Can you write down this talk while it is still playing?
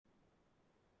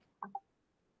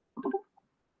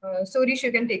Surish,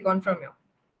 you can take on from here.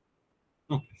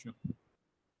 Okay, sure.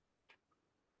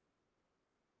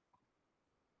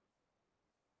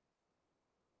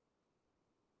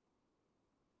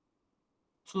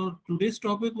 So today's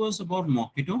topic was about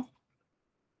Mockito.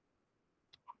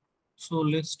 So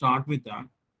let's start with that.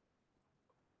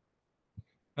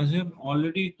 As you have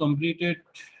already completed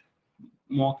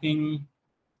mocking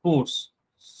course,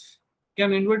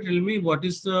 can anyone tell me what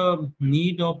is the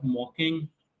need of mocking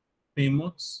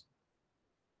frameworks?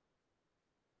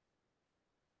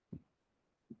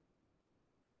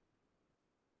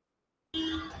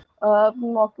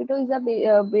 Mockito is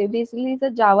basically is a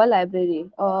Java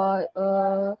library,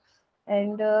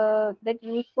 and that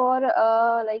used for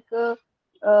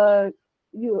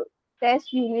you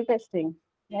test unit testing,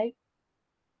 right?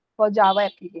 For Java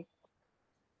application.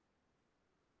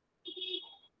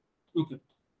 Okay.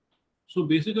 So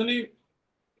basically,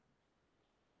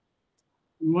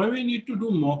 why we need to do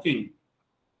mocking?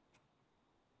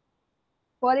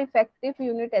 For effective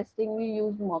unit testing, we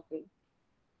use mocking.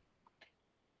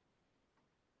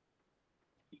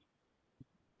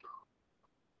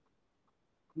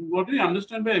 What do you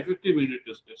understand by effective unit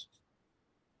test cases?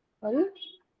 Sorry?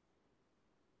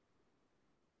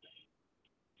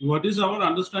 What is our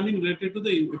understanding related to the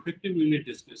effective unit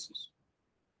test cases?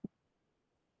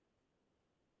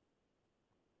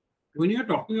 When you are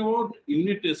talking about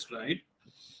unit test, right?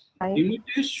 Right. Unit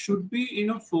test should be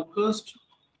focused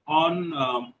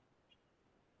on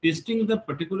testing the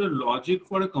particular logic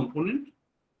for a component.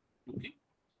 Okay,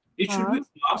 it should be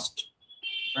fast,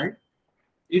 right?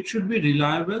 It should be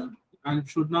reliable and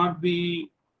should not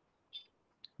be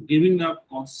giving a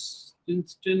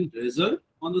consistent result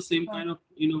on the same kind of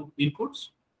inputs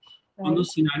on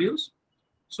those scenarios.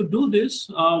 So do this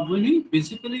when you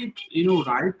basically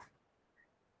write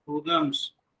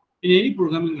programs in any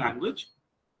programming language.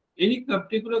 Any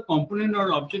particular component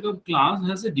or object of class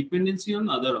has a dependency on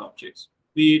other objects,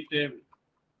 be it a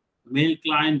mail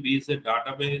client, be it a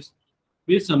database,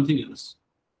 be it something else.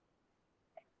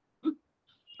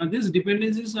 And these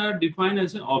dependencies are defined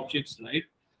as objects, right?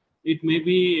 It may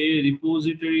be a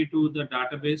repository to the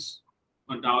database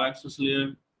or DAO access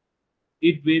layer.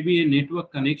 It may be a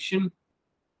network connection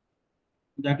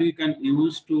that we can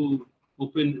use to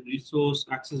open resource,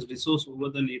 access resource over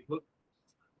the network.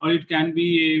 Or it can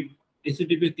be a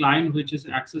HTTP client which is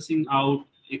accessing out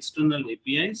external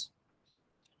APIs.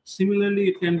 Similarly,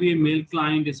 it can be a mail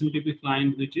client, SMTP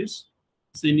client, which is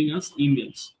sending us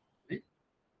emails. Right?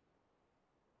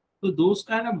 So those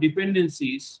kind of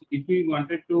dependencies, if we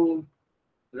wanted to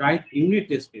write unit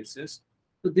test cases,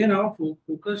 so then our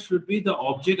focus should be the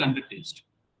object under test,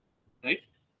 right?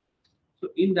 So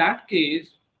in that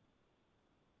case,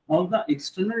 all the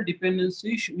external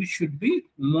dependencies we should be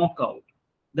mock out.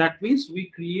 That means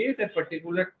we create a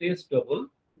particular test double,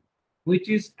 which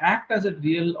is act as a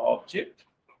real object.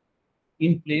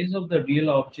 In place of the real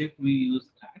object, we use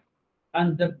that,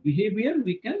 and the behavior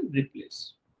we can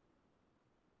replace.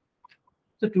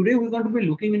 So today we're going to be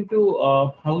looking into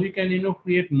how we can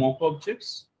create mock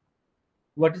objects.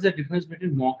 What is the difference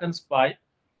between mock and spy?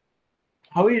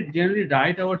 How we generally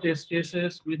write our test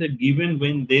cases with a given,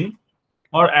 when, then,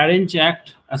 or arrange,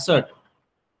 act, assert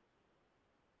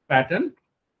pattern.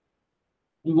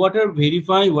 What are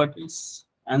verify, what is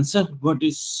answer, what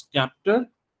is capture,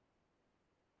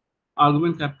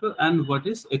 argument capture, and what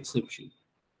is exception.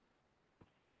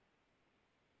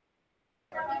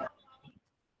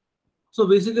 So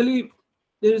basically,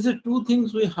 there is a two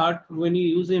things we had when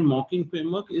you use a mocking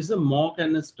framework is a mock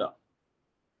and a stub.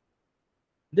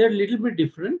 They're a little bit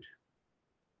different.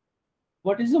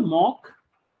 What is a mock?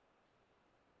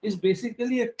 Is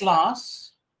basically a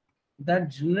class that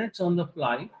generates on the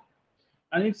fly,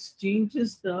 and it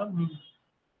changes the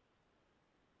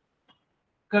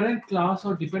current class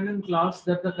or dependent class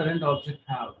that the current object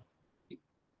have.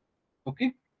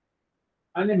 Okay,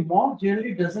 and a mock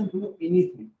generally doesn't do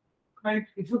anything. Right?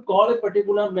 If you call a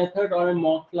particular method or a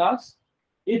mock class,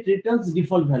 it returns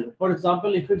default value. For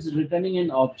example, if it's returning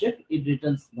an object, it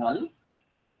returns null.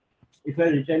 If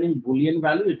you're returning Boolean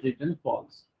value, it returns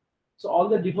false. So all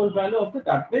the default value of the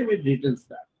database, it returns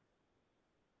that.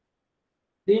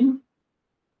 Then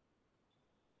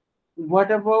what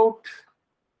about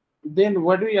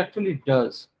what we actually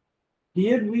does?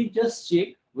 Here we just check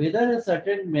whether a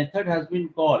certain method has been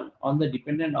called on the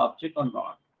dependent object or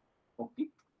not. Okay,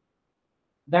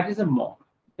 that is a mock.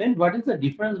 Then what is the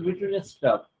difference between a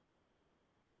stub?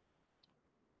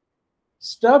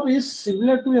 Stub is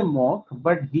similar to a mock,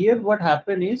 but here what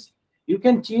happen is you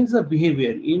can change the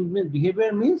behavior. In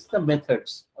behavior means the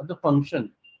methods or the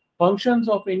function functions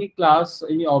of any class,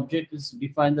 any object is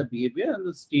define the behavior, and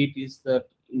the state is the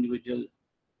individual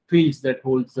fields that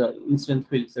holds the instance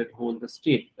fields that hold the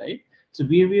state, right? So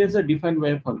behaviors are defined by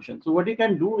a function. So what you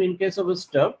can do in case of a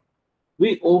stub,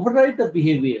 we override the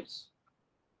behaviors.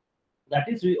 That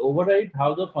is, we override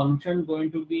how the function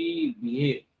going to be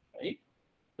behave, right?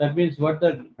 That means what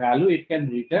the value it can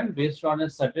return based on a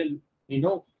certain,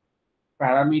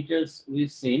 parameters we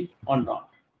send or not.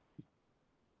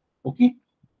 Okay.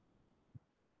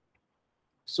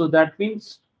 So that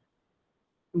means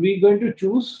we're going to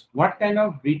choose what kind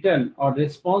of return or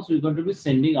response we're going to be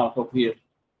sending out of here.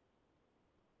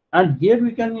 And here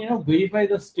we can, verify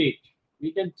the state.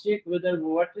 We can check whether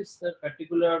what is the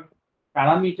particular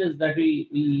parameters that we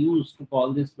use to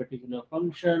call this particular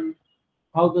function,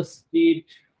 how the state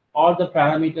or the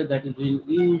parameter that is being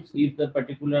used, if the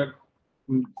particular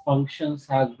functions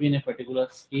has been a particular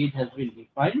state has been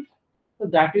defined, so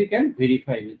that we can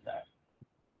verify with that.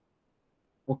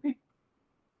 Okay.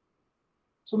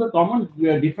 So the common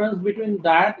difference between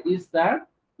that is that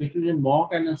between a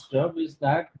mock and a stub is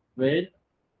that where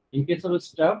in case of a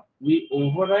stub, we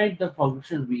override the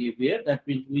function behavior. That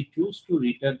means we choose to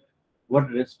return what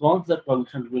response the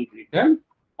function will return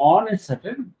on a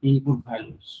certain input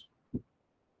values.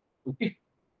 Okay.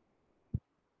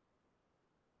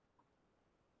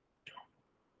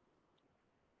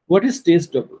 What is state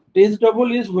double? State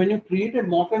double is when you create a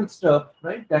mock and stub,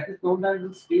 right? That is known as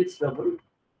the state double,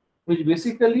 which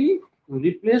basically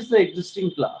replace the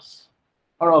existing class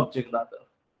or object rather.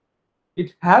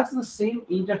 It has the same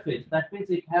interface. That means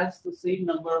it has the same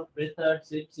number of methods,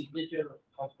 same signature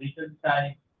of return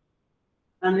type,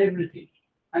 and everything.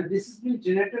 And this is being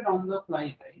generated on the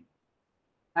fly, right?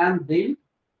 And then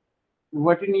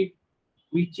what you need,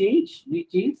 we change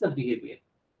the behavior.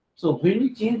 So when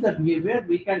we change the behavior,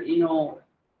 we can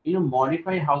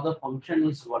modify how the function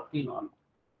is working on.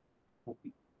 Okay.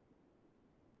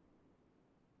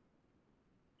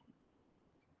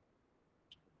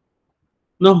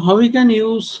 Now, how we can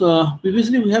use,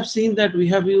 previously we have seen that we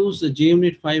have used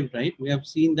JUnit 5, right? We have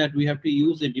seen that we have to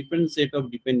use a different set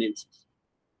of dependencies.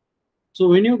 So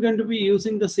when you're going to be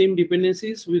using the same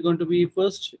dependencies, we're going to be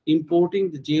first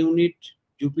importing the JUnit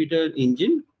Jupyter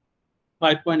engine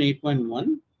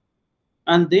 5.8.1.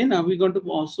 And then we're going to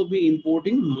also be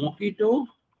importing Mockito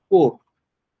core,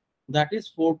 that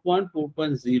is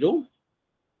 4.4.0.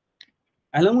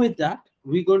 Along with that,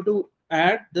 we're going to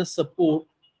add the support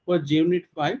for JUnit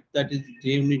 5, that is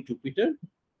JUnit Jupyter.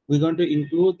 We're going to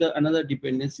include another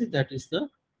dependency, that is the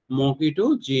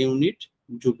Mockito JUnit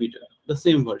Jupyter, the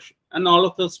same version. And all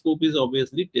of the scope is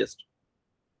obviously test.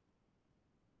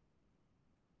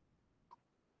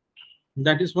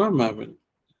 That is for Maven.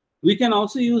 We can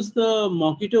also use the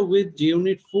Mockito with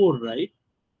JUnit 4, right?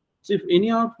 So if any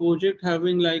of our project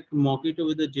having like Mockito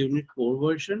with the JUnit 4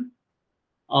 version,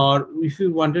 or if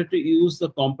you wanted to use the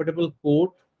compatible code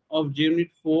of JUnit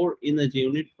 4 in the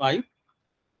JUnit 5,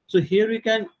 so here we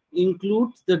can include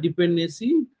the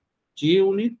dependency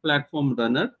JUnit platform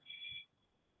runner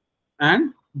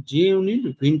and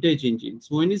JUnit vintage engine.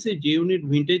 So when you say JUnit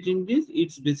vintage engine,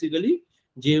 it's basically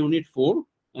JUnit 4,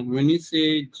 and when you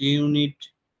say JUnit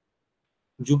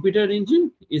Jupyter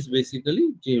engine is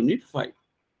basically JUnit 5.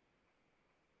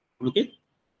 Okay,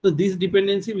 so this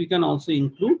dependency we can also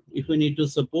include if we need to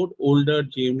support older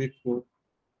JUnit 4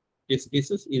 test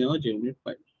cases in our JUnit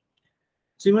 5.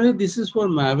 Similarly, this is for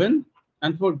Maven,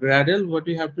 and for Gradle, what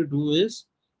we have to do is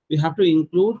we have to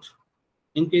include,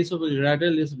 in case of a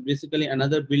Gradle, is basically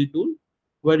another build tool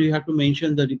where you have to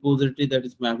mention the repository that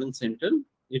is Maven Central.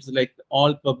 It's like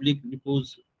all public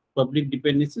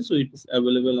dependencies, so it is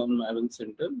available on Maven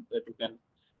Central that you can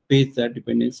paste that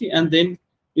dependency, and then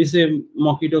we say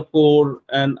Mockito core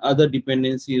and other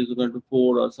dependencies is going to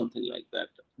core or something like that.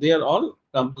 They are all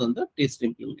comes on the test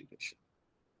implementation.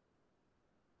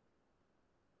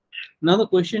 Now the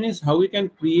question is how we can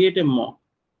create a mock,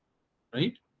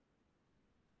 right?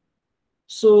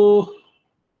 So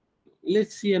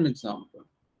let's see an example.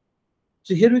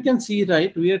 So here we can see,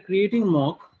 right, we are creating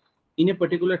mock in a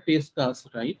particular test class,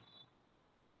 right?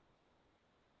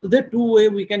 So there are two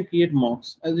ways we can create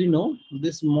mocks. As you know,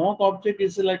 this mock object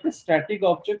is like a static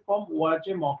object from ORJ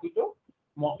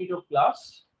Mockito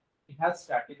class. It has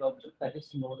static object that is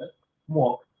known as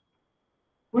mock.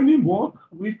 When we mock,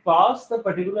 we pass the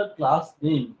particular class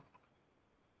name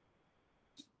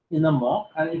in a mock,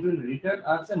 and it will return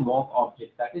as a mock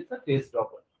object. That is the test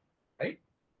dropper, right?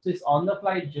 So it's on the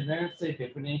fly, it generates a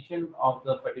definition of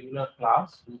the particular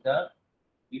class with the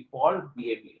default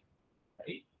behavior,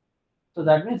 right? So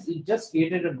that means it just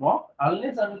created a mock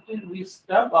unless until we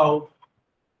stub out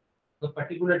the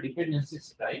particular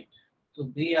dependencies, right? So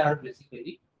they are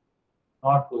basically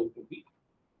not going to be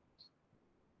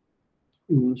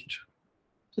used.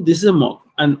 So this is a mock,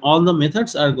 and all the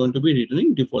methods are going to be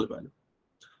returning default value.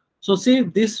 So say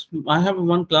this, I have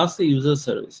one class, the user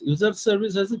service. User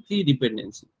service has a 3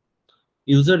 dependency: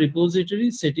 user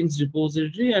repository, settings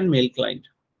repository, and mail client.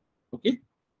 Okay.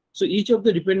 So each of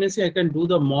the dependency I can do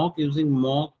the mock using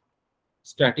mock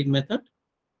static method.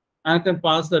 I can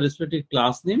pass the respective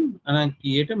class name and I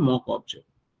create a mock object.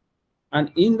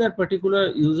 And in that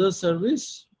particular user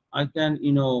service, I can,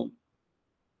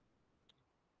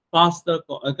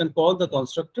 I can call the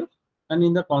constructor, and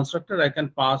in the constructor, I can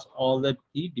pass all the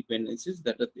key dependencies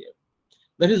that are there.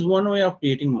 That is one way of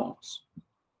creating mocks.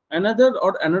 Another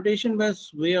or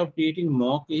annotation-based way of creating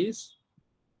mock is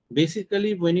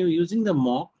basically when you're using the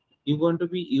mock, you're going to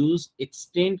be use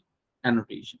extend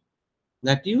annotation.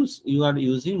 That you are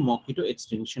using Mockito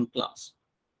extension class.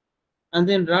 And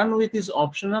then run with is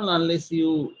optional unless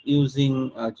you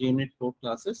using Junit Pro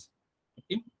classes.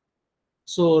 Okay.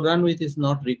 So run with is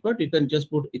not required. You can just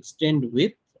put extend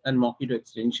with and Mockito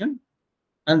extension.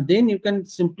 And then you can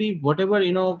simply, whatever,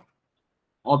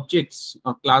 objects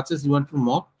or classes you want to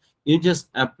mock, you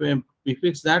just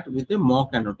prefix that with a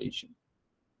mock annotation.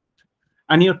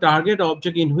 And your target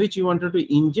object in which you wanted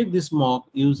to inject this mock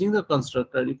using the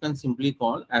constructor, you can simply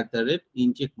call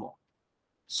 @inject mock.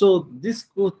 So this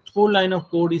whole line of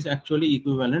code is actually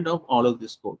equivalent of all of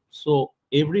this code. So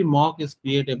every mock is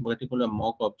create a particular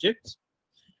mock objects.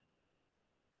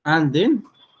 And then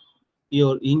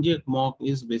your inject mock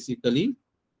is basically,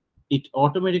 it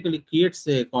automatically creates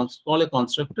a call a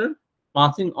constructor,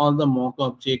 passing all the mock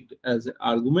object as an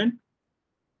argument.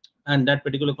 And that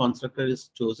particular constructor is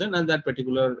chosen and that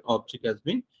particular object has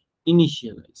been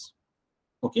initialized.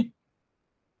 Okay.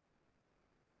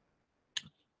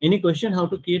 Any question how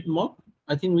to create mock?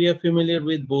 I think we are familiar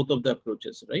with both of the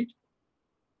approaches, right?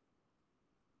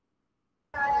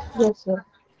 Yes, sir.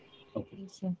 Okay.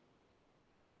 Yes, sir.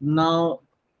 Now,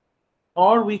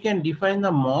 or we can define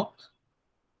the mock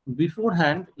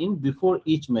beforehand before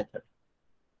each method.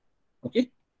 Okay.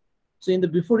 So in the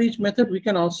before each method, we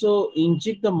can also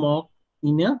inject the mock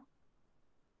in a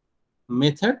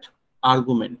method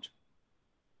argument.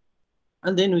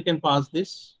 And then we can pass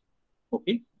this.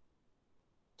 Okay.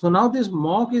 So now this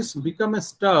mock is become a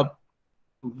stub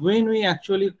when we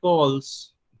actually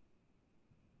calls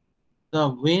the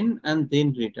when and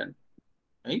then return,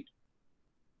 right?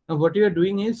 Now what we are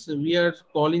doing is we are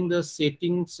calling the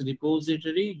settings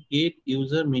repository get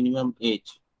user minimum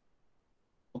age.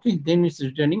 Okay, then it's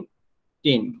returning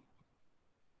 10,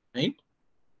 right?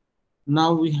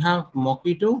 Now we have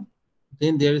Mockito,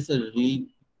 then there is a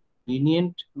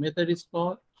lenient method is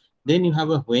called. Then you have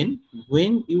a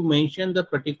when you mention the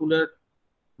particular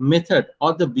method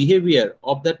or the behavior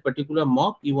of that particular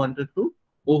mock you wanted to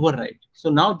override. So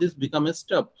now this becomes a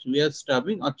stub. So we are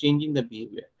stubbing or changing the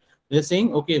behavior. We're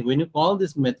saying, okay, when you call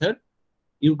this method,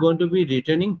 you're going to be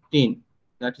returning 10.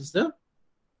 That is the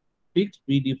fixed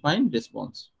predefined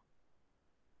response.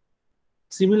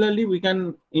 Similarly, we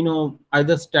can,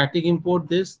 either static import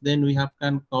this, then we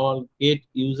can call get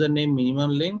username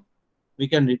minimum length. We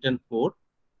can return 4.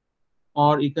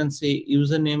 Or you can say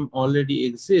username already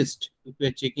exists if we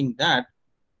are checking that.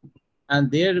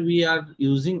 And there we are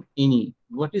using any.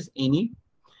 What is any?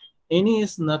 Any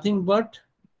is nothing but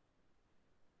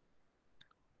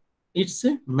it's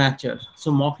a matcher.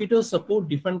 So Mockito support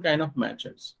different kind of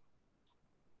matchers.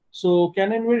 So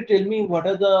can anyone tell me what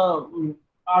are the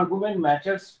argument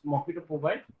matchers Mockito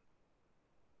provide?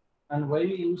 And why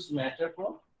we use matcher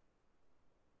for?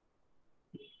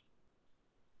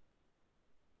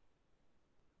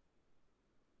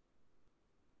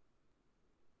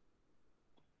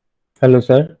 Hello,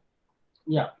 sir.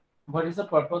 Yeah. What is the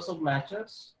purpose of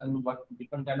matchers and what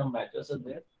different kind of matchers are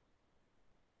there?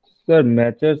 Sir,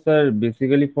 matches are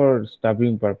basically for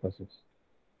stubbing purposes.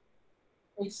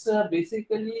 It's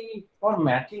basically for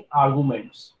matching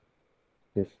arguments.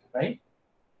 Yes. Right?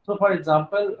 So for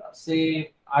example,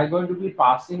 say I'm going to be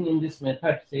passing in this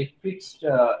method, say fixed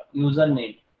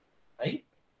username, right?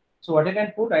 So what I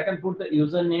can put the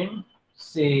username,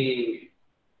 say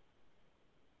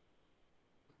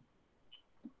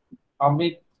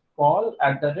Amit call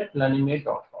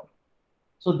 @learningmate.com.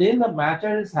 So then the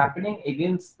matcher is happening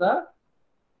against the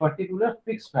particular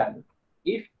fixed value.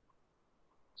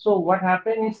 So what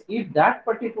happens is if that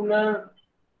particular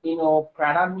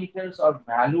parameters or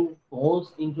value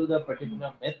goes into the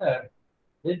particular method,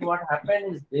 then what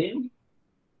happens is then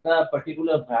the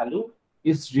particular value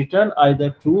is returned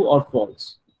either true or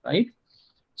false, right?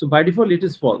 So by default it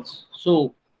is false.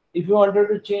 So if you wanted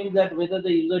to change that whether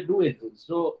the user do exist.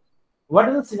 So what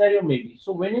is the scenario maybe?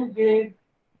 So when you get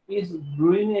is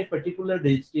doing a particular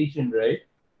registration, right?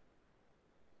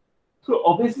 So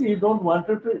obviously you don't want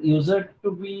the user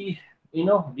to be,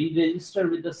 re-register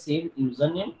with the same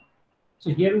username.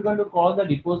 So here we're going to call the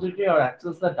repository or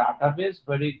access the database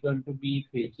where it's going to be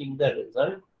fetching the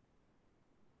result.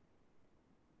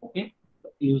 Okay,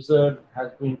 the user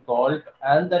has been called,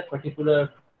 and that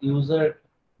particular user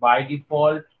by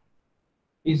default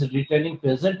is returning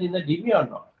present in the DB or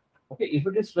not. Okay, if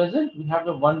it is present, we have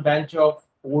the one branch of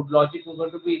code logic we're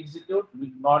going to be execute.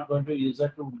 We're not going to use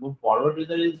it to move forward with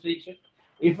the registration.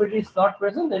 If it is not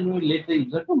present, then we let the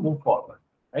user to move forward,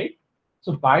 right?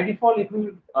 So by default, if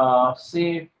we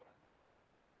say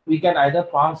we can either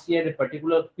pass here a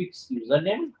particular fixed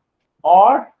username,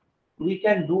 or we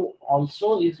can do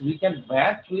also is we can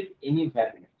match with any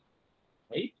value,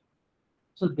 right?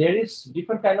 So there is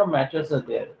different kind of matches are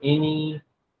there. Any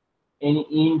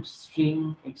int,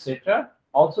 string, etc.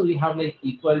 Also, we have like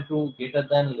equal to, greater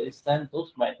than, less than.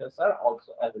 Those matches are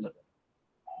also available.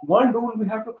 One rule we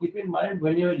have to keep in mind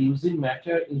when you are using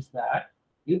matcher is that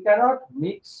you cannot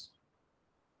mix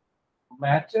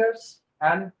matchers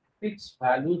and fixed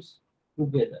values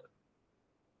together.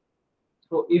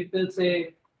 So if there's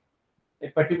a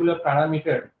particular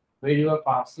parameter where you are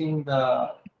passing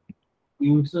the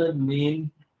user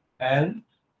name and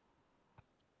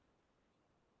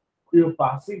you're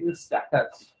passing the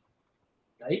status,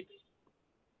 right?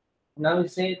 Now we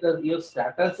say that your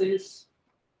status is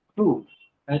true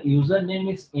and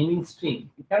username is any string.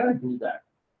 You cannot do that.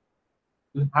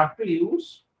 You have to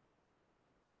use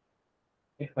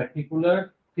a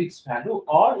particular fixed value,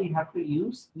 or you have to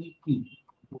use EQ.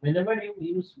 Whenever you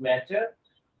use matcher,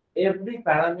 every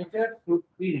parameter should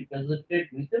be represented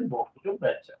with a Mockito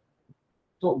matcher.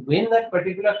 So when that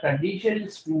particular condition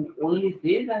is true, only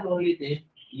then and only then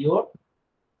your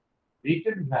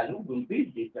return value will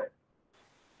be returned.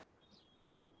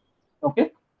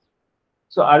 Okay.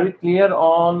 So are we clear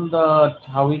on the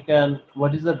how we can,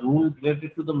 what is the rule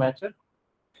related to the matcher?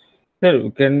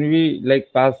 Sir, can we like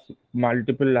pass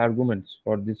multiple arguments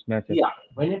for this method? Yeah,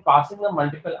 when you're passing the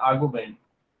multiple argument,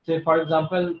 say for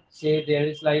example, say there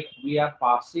is like we are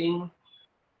passing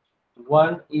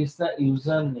one is the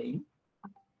username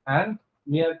and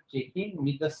we are checking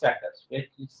with the status, which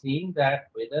is seeing that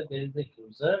whether there is a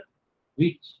user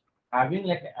which having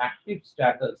like an active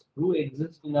status do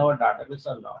exist in our database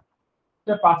or not.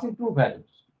 So passing two values,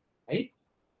 right?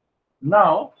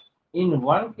 Now, in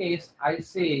one case, I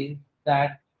say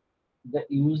that the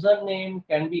username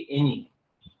can be any,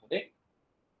 okay,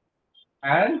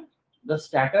 and the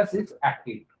status is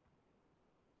active.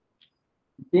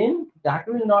 Then that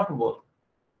will not work.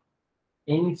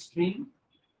 Any string,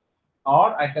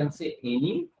 or I can say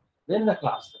any, then the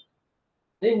class,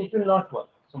 then it will not work.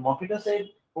 So Mockito said,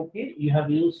 okay, you have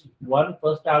used one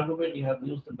first argument, you have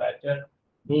used the matcher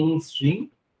any string,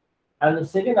 and the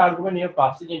second argument you are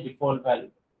passing a default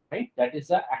value, right? That is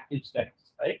the active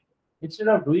status, right? Instead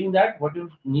of doing that, what you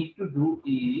need to do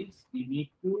is you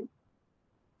need to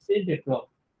say the clock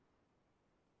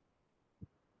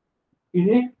in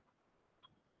a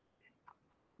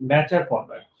matcher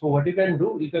format. So what you can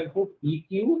do, you can put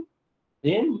EQ,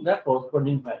 then the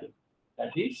corresponding value.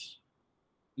 That is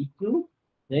EQ,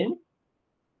 then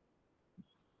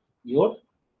your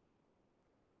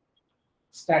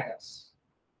status.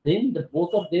 Then the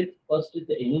both of them, first is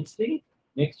the init string,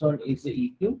 next one is the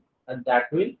EQ, and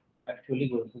that will actually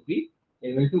going to be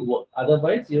able to work.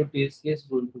 Otherwise, your test case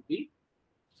going to be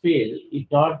fail.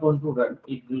 It's not going to run.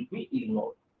 It will be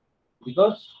ignored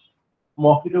because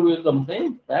Mockito will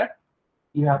complain that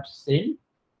you have sent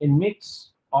a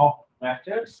mix of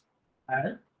matchers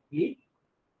and a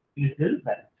little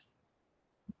value.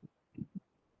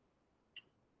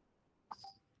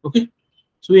 Okay,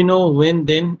 so we know when,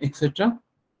 then, etc.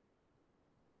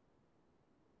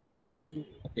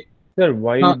 Okay, Sir,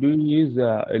 why do you use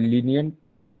a lenient?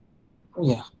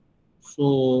 yeah.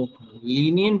 So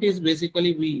lenient is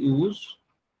basically we use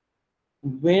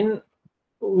when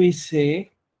we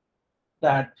say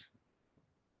that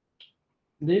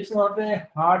there is not a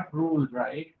hard rule,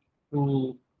 right,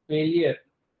 to failure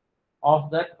of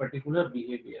that particular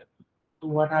behavior. So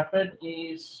what happened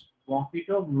is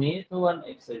Mockito may throw an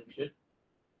exception.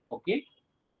 Okay,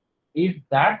 if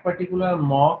that particular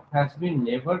mock has been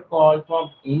never called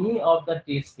from any of the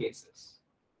test cases.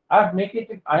 I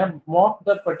have mocked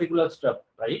that particular stuff,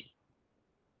 right?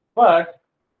 But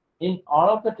in all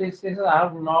of the test cases, I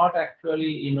have not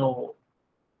actually,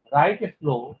 write a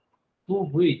flow to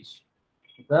which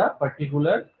the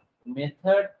particular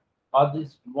method or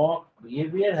this mock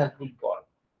behavior has been called.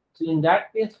 So in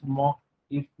that case, mock,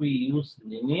 if we use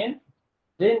lenient,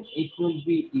 then it will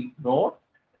be ignored.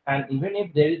 And even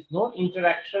if there is no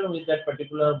interaction with that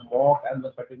particular mock and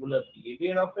the particular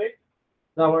behavior of it,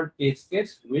 our test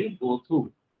case will go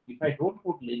through. If I don't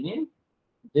put lenient,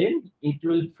 then it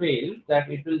will fail,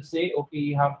 that it will say, okay,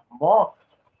 you have mocked,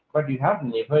 but you have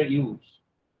never used.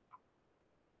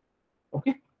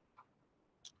 Okay.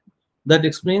 That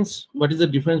explains what is the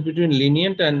difference between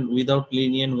lenient and without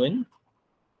lenient when.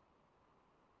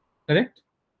 Correct?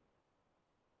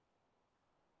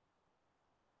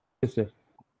 Yes, sir.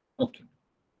 Okay.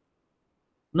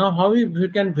 Now, how we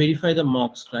can verify the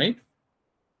mocks, right?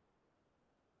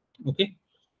 Okay.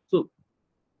 So,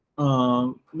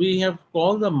 we have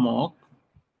called the mock,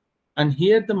 and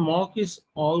here the mock is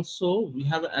also, we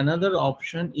have another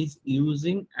option is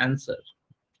using answer.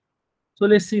 So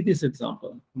let's see this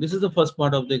example. This is the first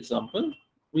part of the example.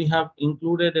 We have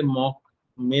included a mock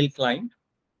mail client,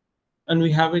 and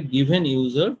we have a given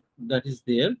user that is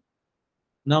there.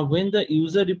 Now, when the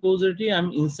user repository,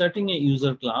 I'm inserting a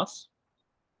user class.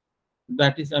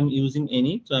 That is, I'm using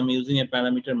any, so I'm using a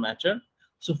parameter matcher.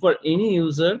 So for any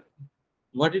user,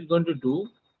 what it's going to do,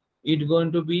 it's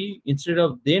going to be, instead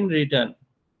of then return,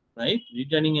 right,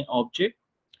 returning an object,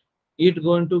 it's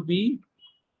going to be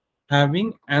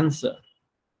having answer,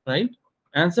 right?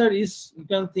 Answer is, you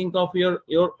can think of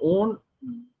your own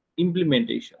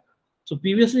implementation. So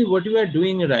previously what we are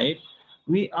doing, right,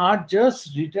 we are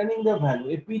just returning the value,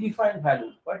 a predefined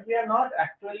value, but we are not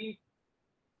actually,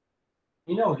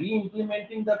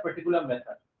 re-implementing the particular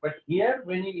method. But here,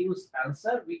 when you use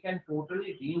answer, we can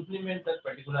totally re-implement that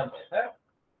particular method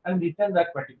and return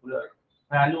that particular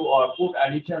value or put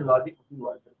additional logic if you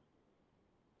want to.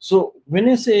 So when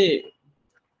you say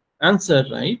answer,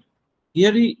 right,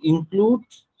 here we include,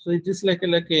 so it is like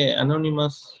a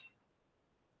anonymous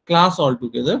class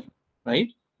altogether, right?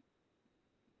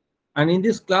 And in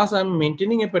this class, I'm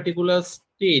maintaining a particular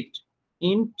state,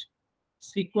 int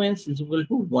sequence is equal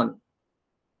to 1.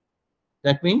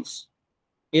 That means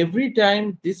every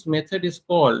time this method is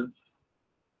called,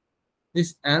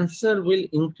 this answer will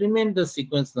increment the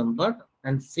sequence number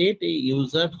and set a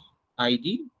user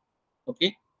ID.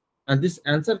 Okay. And this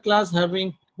answer class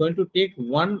going to take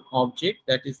one object,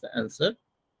 that is the answer.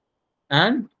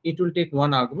 And it will take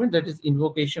one argument, that is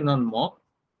invocation on mock.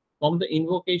 From the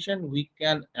invocation, we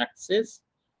can access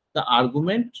the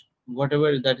argument,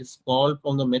 whatever that is called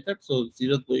from the method. So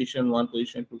 0th position, 1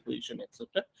 position, 2 position,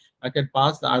 etc. I can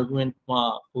pass the argument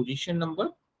position number,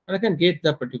 and I can get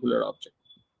the particular object.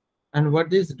 And what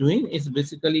this is doing is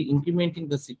basically incrementing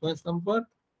the sequence number,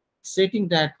 setting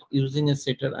that using a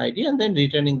setter ID, and then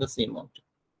returning the same object.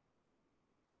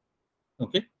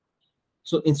 Okay.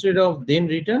 So instead of then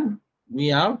return,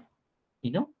 we are,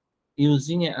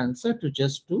 using an answer to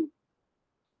just to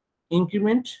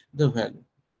increment the value,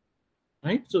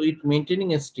 right? So it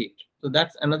maintaining a state. So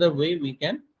that's another way we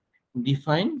can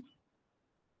define,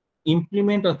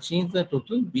 implement or change the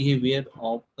total behavior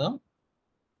of the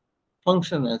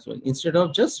function as well, instead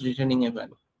of just returning a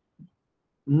value.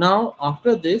 Now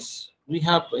after this, we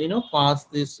have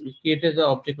passed this, we created the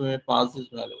object where we pass this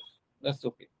value. That's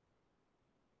okay.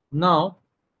 Now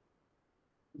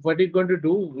what we're going to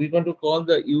do, we're going to call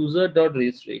the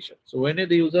user.registration. So when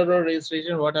the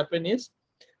user.registration, what happen is,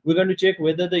 we're going to check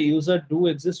whether the user do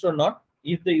exist or not.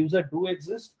 If the user do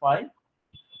exist, fine.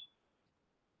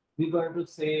 We're going to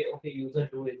say, okay, user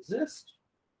do exist.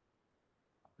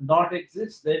 Not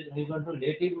exist, then we're going to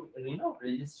let him,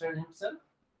 register himself.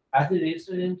 As he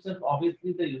registers himself,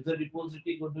 obviously the user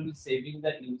repository going to be saving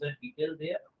that user detail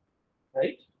there,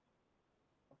 right?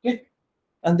 Okay.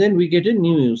 And then we get a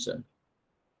new user.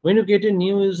 When you get a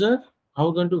new user, how are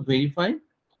we going to verify?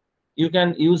 You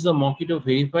can use the Mockito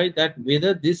verify that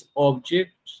whether this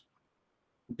object,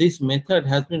 this method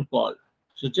has been called.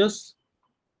 So just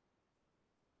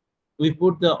we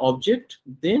put the object,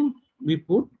 then we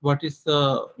put what is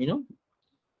the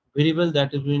variable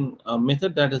that has been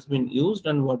method that has been used,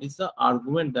 and what is the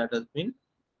argument that has been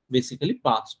basically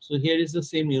passed. So here is the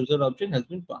same user object has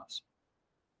been passed.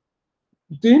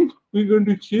 Then we're going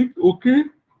to check, okay,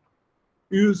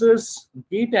 user's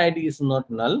get ID is not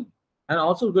null, and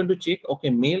also we're going to check, okay,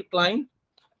 mail client,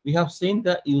 we have sent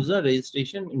the user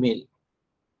registration email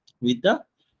with the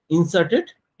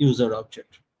inserted user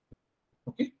object.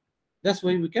 Okay, that's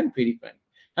why we can verify.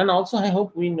 And also I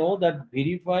hope we know that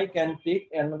verify can take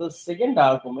another second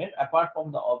argument apart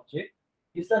from the object,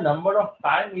 is the number of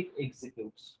time it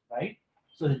executes, right?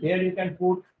 So there you can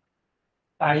put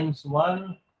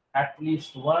 ×1, at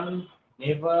least 1,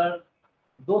 never,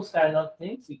 those kind of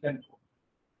things you can do.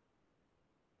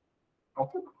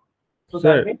 Okay. So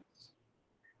Sir. that means,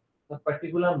 the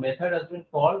particular method has been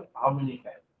called how many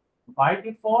times. By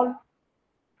default,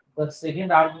 the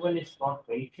second argument is not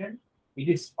mentioned. It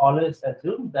is always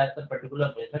assumed that the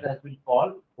particular method has been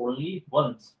called only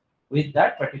once with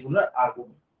that particular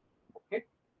argument. Okay.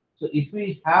 So if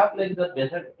we have like the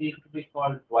method need to be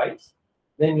called twice,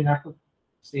 then you have to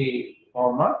say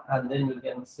comma and then you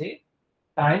can say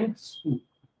times 2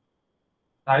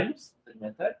 times the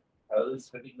method,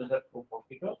 static method for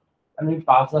Mockito, and we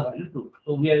pass the value 2.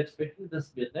 So we are expecting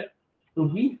this method to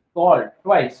be called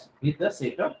twice with the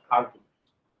set of arguments.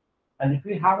 And if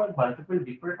we have a multiple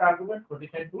different argument, what we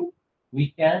can do, we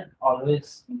can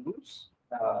always use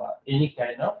any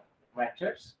kind of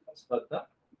matches as per the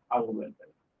argument.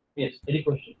 Yes, any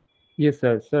question? Yes,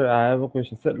 sir. Sir, I have a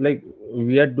question. Sir, like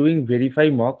we are doing verify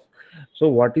mocks. So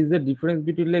what is the difference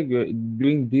between like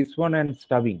doing this one and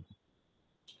stubbing?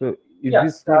 So is Yes,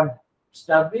 this for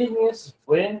stubbing is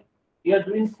when you are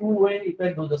doing two-way, you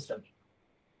can do the stubbing.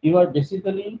 You are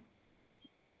basically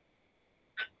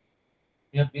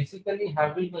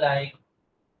having like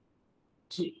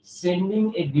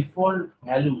sending a default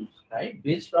values, right,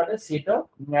 based on a set of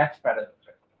match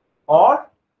parameters. Or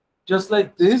just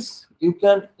like this, you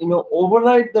can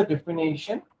override the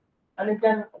definition and you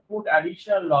can put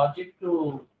additional logic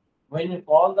to when you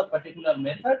call the particular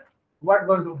method, what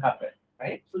going to happen,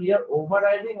 right? So you are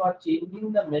overriding or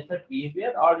changing the method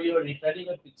behavior or you are returning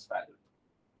a fixed value.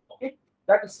 Okay,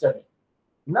 that is stubbing.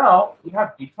 Now you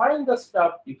have defined the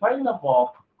stuff, defined the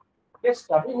mock. Okay,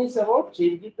 stubbing is about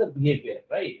changing the behavior,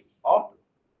 right? Of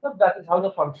so that is how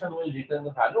the function will return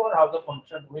the value or how the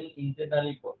function will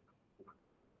internally work.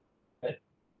 Okay.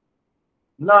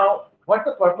 Now, what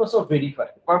the purpose of verify?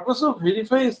 Purpose of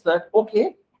verify is that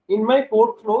okay, in my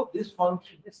code flow, this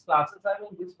function, this class is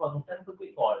having this function to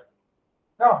be called.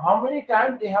 Now, how many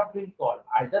times they have been called?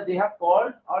 Either they have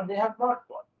called or they have not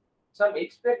called. So I'm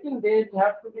expecting they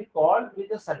have to be called with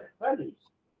the certain values.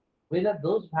 Whether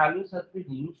those values have been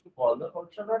used to call the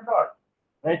function or not.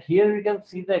 Right here we can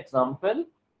see the example.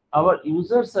 Our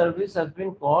user service has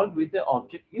been called with the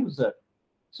object user.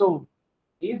 So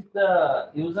if the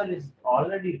user is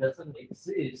already doesn't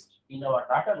exist in our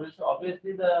database,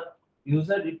 obviously the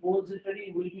user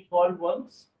repository will be called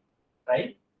once,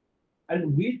 right?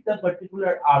 And with the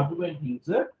particular argument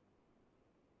user,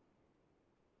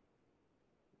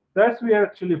 that's we are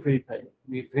actually verifying.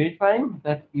 We verifying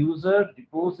that user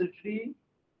repository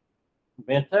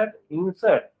method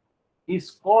insert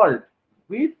is called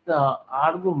with the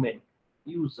argument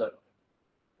user,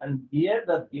 and here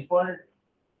the default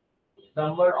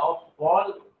number of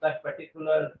call that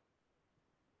particular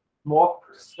mock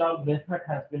stub method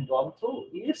has been gone through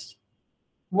is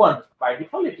 1. By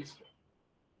default, it is 1.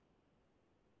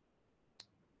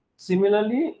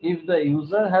 Similarly, if the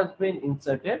user has been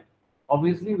inserted,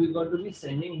 obviously we're going to be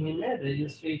sending him a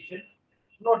registration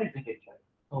notification.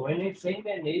 So when we send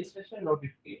a registration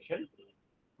notification,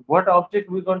 what object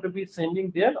we're going to be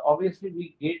sending there? Obviously,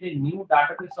 we get a new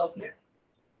database object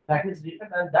that is written,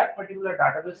 and that particular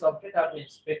database object I'm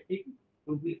expecting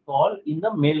to be called in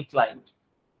the mail client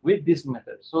with this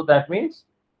method. So that means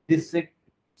this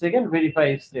second verify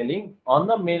is telling on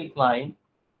the mail client,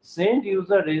 send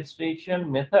user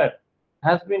registration method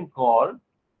has been called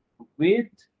with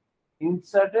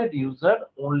inserted user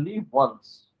only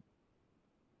once.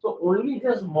 So only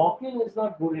just mocking is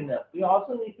not good enough. We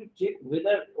also need to check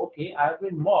whether, okay, I have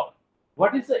been mocked.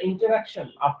 What is the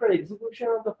interaction after execution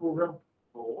of the program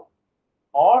code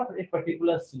or a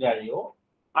particular scenario?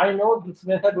 I know this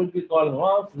method will be called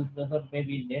once, this method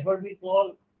maybe never be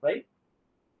called, right?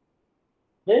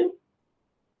 Then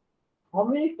how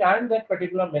many times that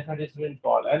particular method is been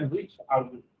called and which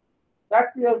argument?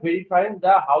 That we are verifying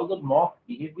how the mock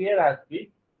behavior has been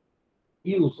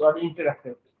used or interacted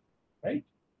with, right?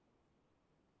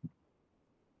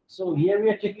 So here we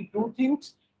are checking two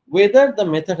things: whether the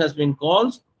method has been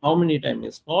called, how many times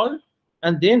is called,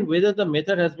 and then whether the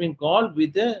method has been called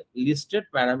with the listed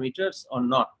parameters or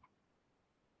not.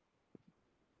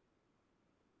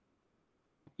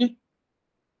 Okay,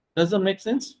 does that make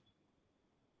sense?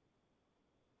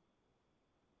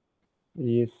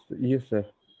 yes, yes, sir.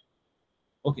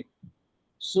 Okay,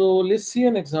 so let's see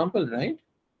an example, right?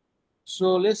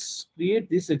 So let's create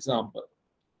this example.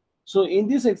 So in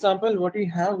this example, what we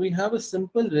have a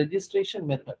simple registration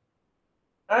method,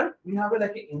 and we have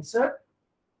like an insert.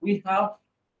 We have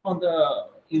on the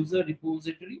user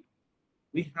repository,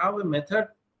 we have a method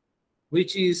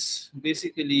which is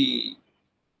basically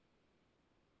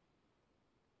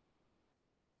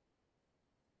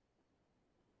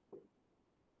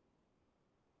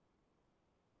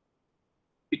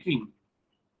between.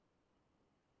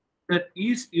 that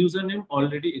is username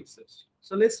already exists.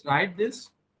 So let's write this,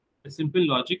 a simple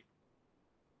logic,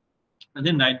 and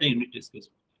then write the unit test case.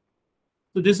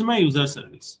 So this is my user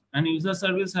service, and user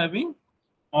service having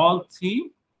all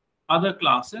three other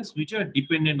classes which are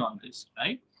dependent on this,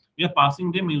 right? We are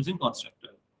passing them using constructor.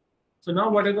 So now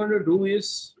what I'm going to do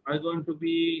is I'm going to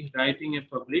be writing a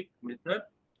public method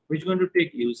which is going to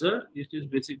take user. This is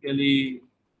basically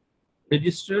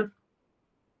register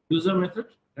user method,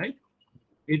 right?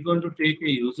 It's going to take a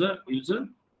user,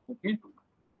 okay,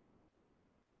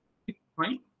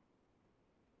 fine.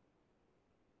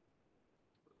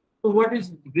 So what is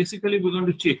basically we're going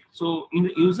to check? So in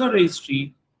the user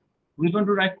registry, we're going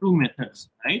to write two methods,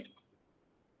 right?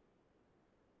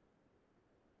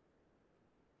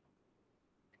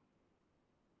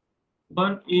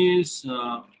 One is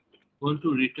going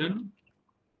to return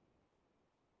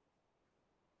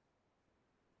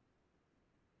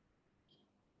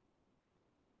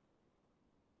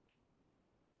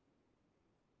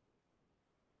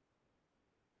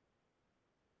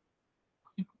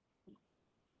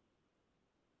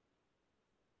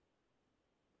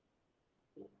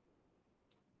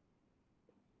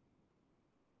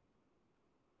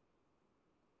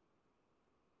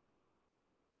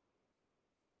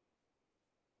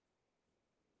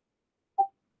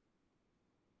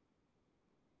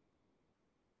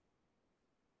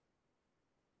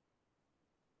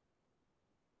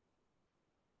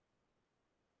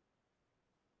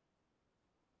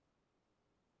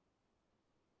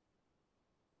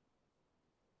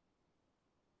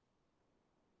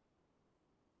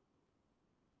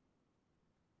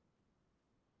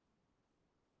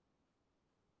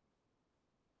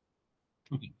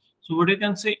okay. So what I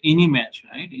can say any match,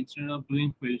 right? Instead of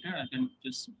doing filter, I can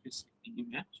just say any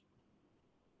match.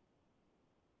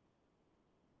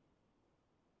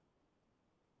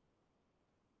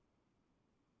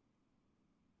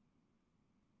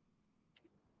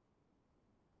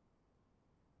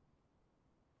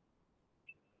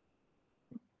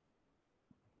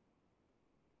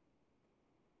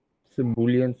 It's a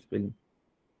Boolean spelling.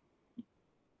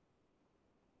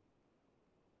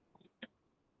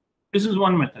 This is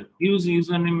one method. Use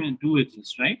username and do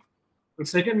exist, right? The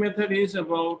second method is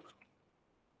about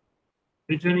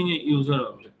returning a user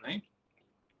object, right?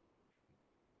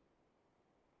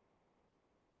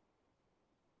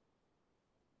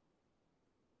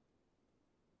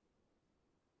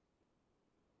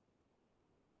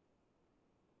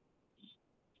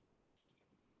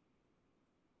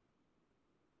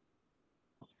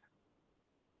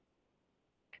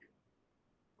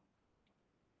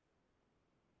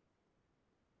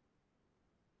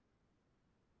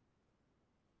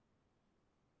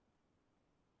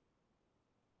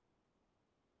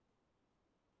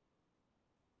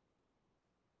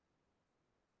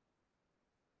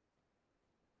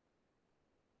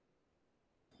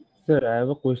 Sir, I have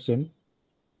a question.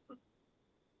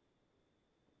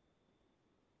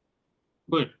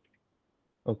 Good.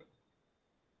 Okay.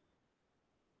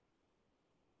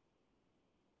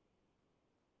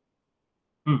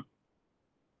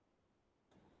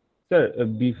 Sir,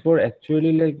 before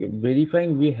actually like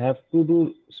verifying, we have to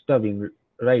do stubbing,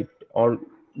 right? Or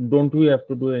don't we have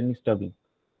to do any stubbing?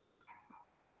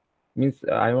 Means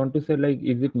I want to say like,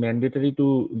 is it mandatory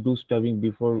to do stubbing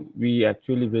before we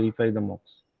actually verify the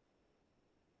mocks?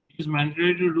 It is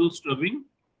mandatory to do stubbing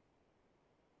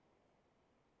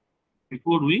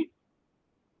before we.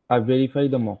 I verify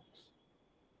the mocks.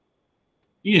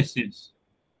 Yes, yes.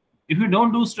 If you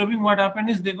don't do stubbing, what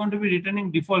happens is they're going to be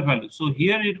returning default value. So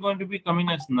here it's going to be coming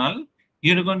as null.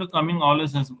 Here it's going to coming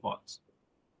always as false.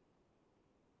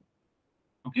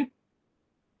 Okay.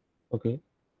 Okay.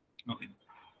 Okay.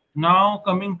 Now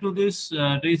coming to this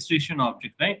registration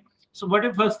object, right? So what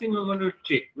is first thing we're going to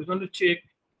check? We're going to check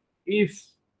if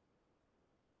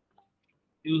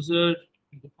user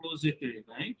repository,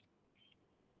 right?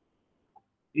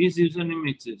 Is username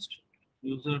exist?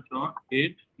 User dot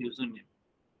get username.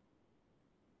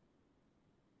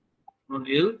 Or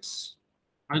else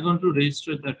I'm going to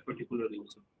register that particular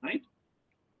user, right?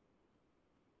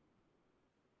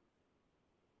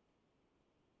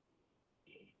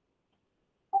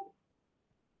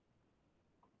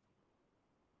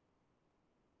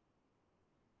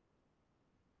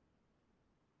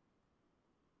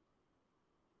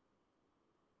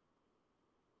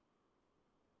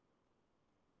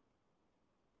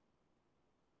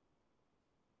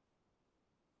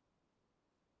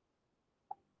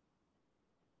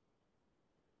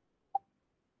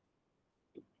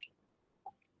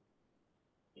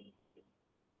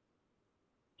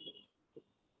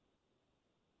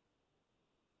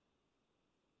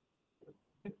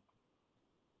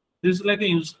 This is like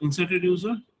an inserted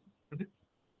user. Okay.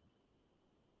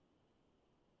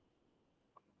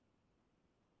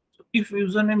 So if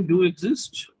username do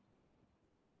exist,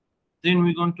 then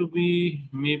we're going to be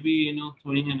maybe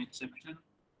throwing an exception,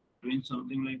 doing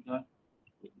something like that.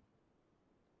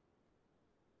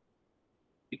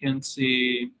 You can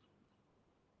say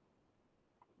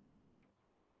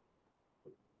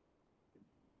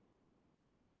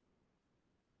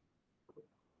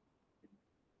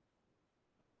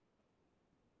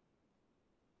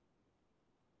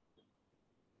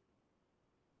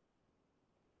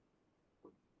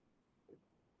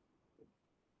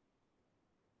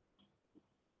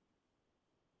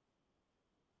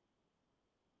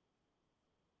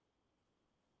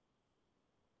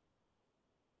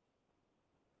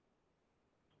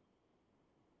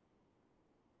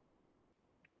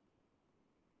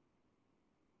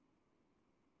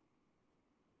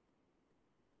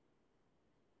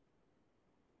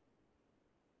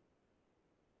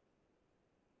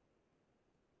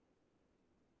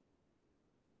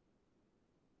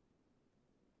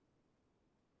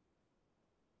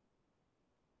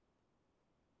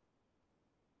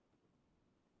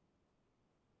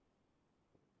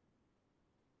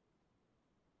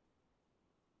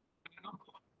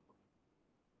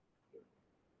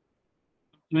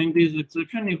doing this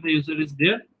exception if the user is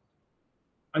there.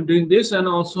 I'm doing this, and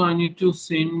also I need to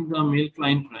send the mail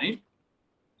client, right?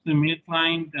 So mail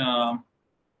client,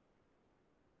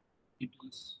 it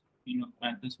is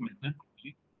at this method.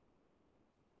 Okay.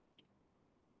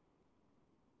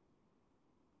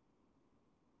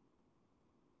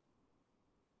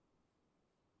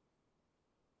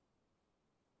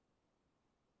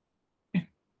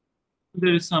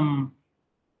 There is some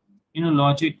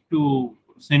logic to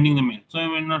sending the mail, so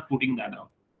I'm not putting that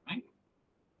out, right?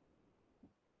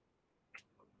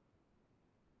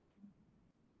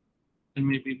 And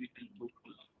maybe we can put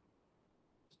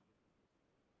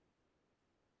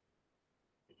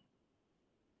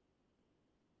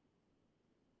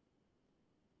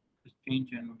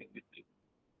change and make it big.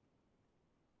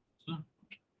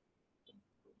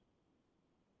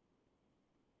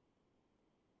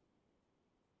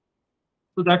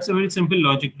 So that's a very simple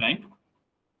logic, right?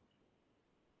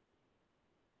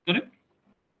 Correct?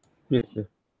 Yes, sir.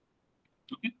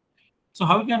 Okay. So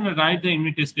how can I write the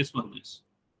unit test case for this?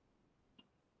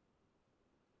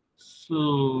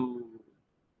 So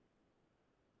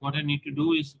what I need to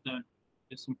do is that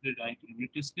I simply write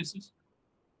unit test cases.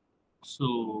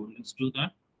 So let's do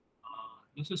that.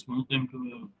 Let's just move them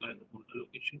to the folder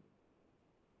location.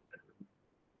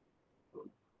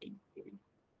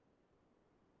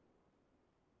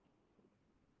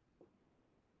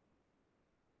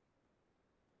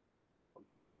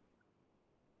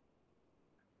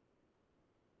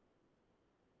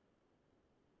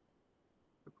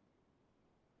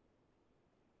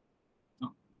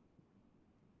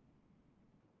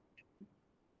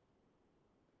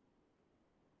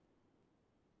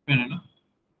 Fair enough.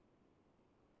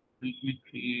 Let me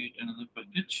create another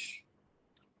package.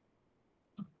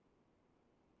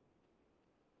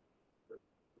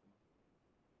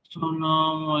 So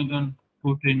now I can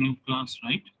put a new class,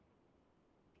 right?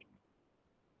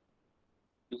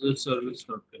 User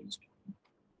service.test.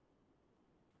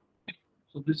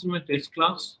 So this is my test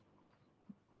class.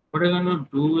 What I'm going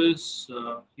to do is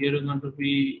here I'm going to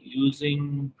be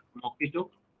using Mockito.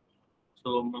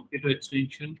 So Mockito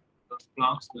extension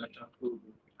class that I have to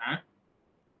add.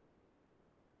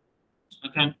 So I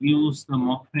can use the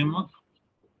mock framework,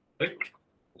 right?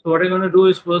 So what I'm going to do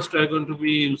is first I'm going to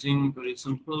be using very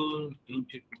simple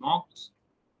init mocks,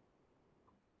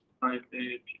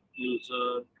 private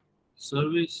user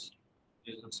service,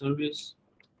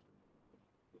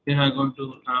 Then I'm going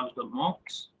to have the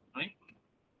mocks, right?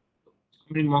 How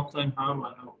many mocks I have?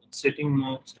 I have setting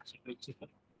mocks, etc., etc.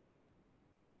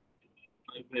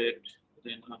 Private,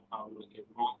 then I have like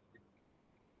a mock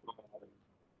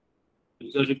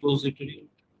user repository.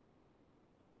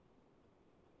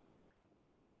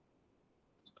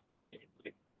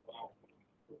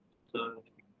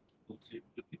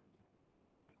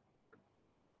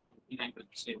 I can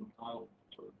say now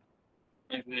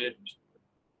private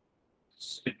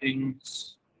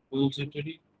settings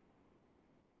repository.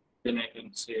 Then I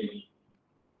can say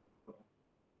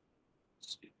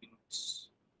settings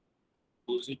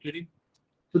repository.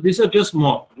 So these are just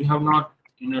mock. We have not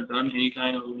done any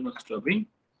kind of stubbing.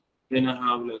 Then I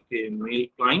have like a mail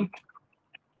client,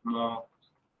 mock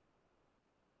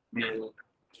mail.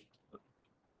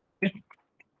 Okay.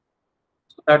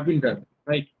 So that's been done,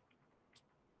 right?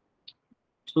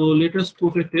 So let us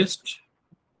put a test.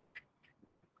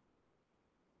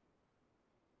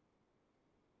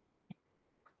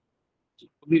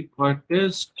 We got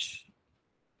test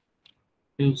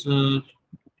user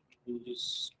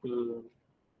just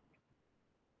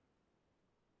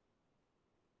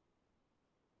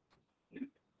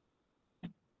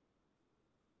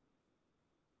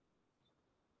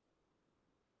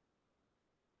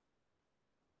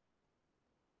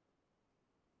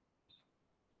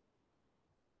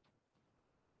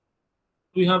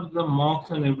we have the mocks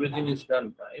and everything is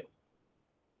done, right?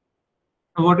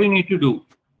 Now what we need to do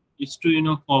is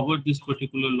to forward this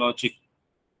particular logic.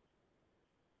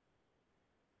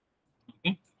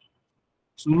 Okay,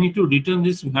 so we need to return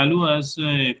this value as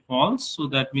false, so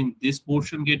that means this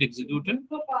portion get executed.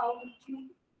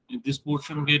 This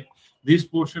portion get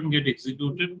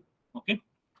executed. Okay,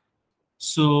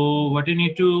 so what you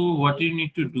need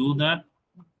to do that.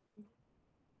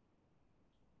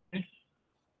 Okay.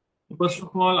 First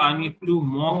of all, I need to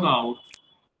mock out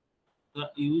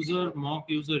the mock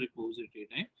user repository,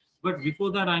 right? But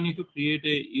before that, I need to create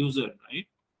a user, right?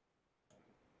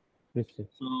 Yes, yes.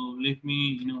 So let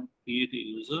me create a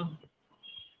user.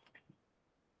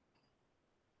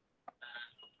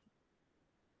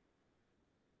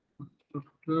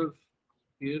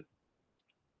 Here.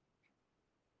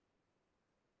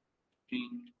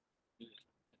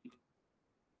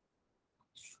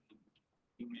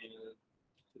 Email.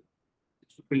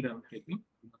 It's to fill down typing.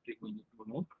 I'm not taking it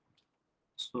to note.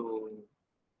 So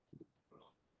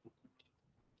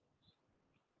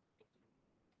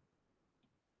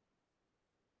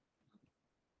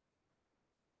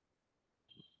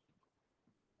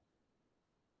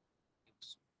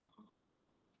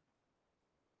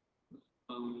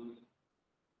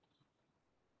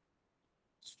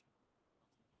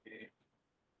okay.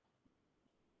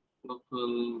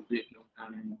 Local data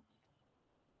time.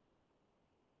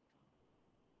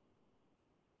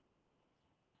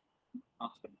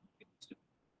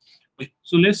 Okay,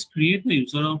 so let's create the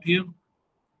user out here.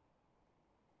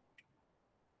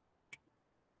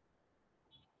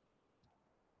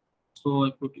 So I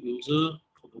put user,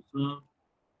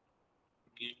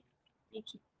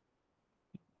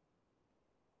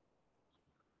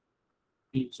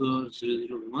 user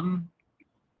 001,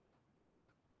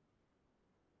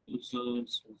 user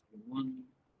 001.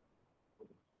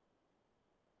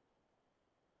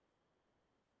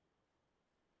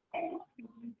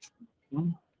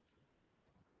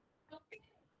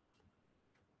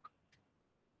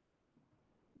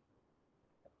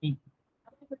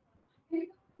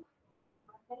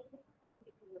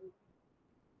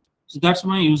 So that's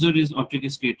my user is object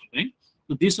is created, right?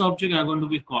 So this object I'm going to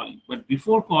be calling. But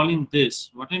before calling this,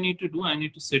 what I need to do, I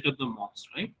need to set up the mocks,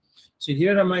 right? So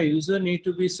here my user need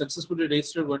to be successfully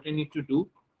registered. What I need to do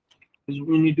is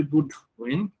we need to put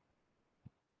when.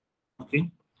 Okay.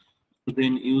 So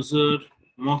then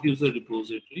mock user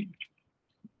repository.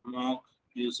 Mock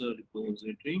user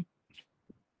repository.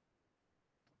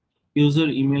 User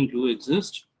email do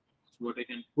exist. So what I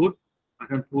can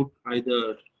put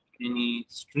either any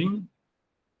string,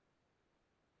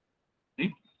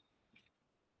 right?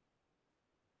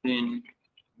 Then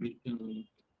return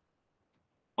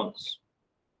false.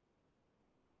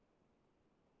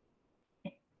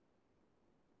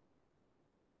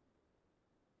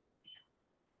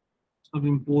 So I've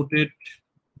imported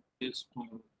this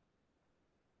form.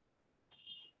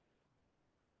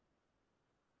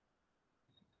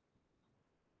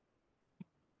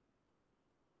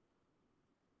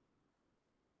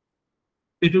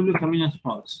 It will be coming as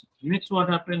false. Next, what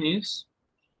happen is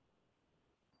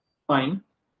fine.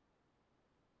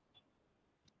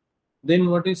 Then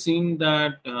what is seen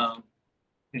that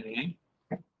okay,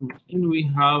 then we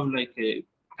have like a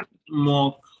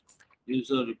mock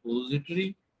user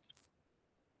repository.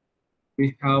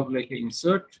 We have like an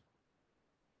insert.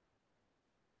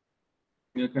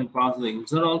 You can pass the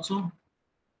user also,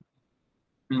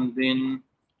 and then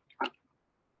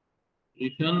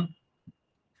return.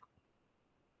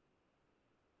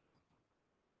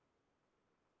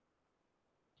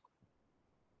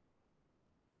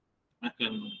 I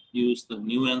can use the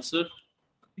new answer.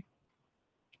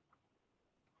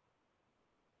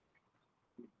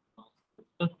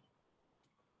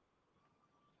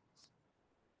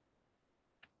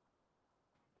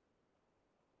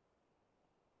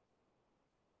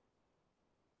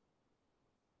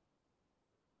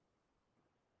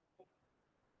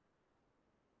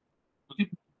 Okay.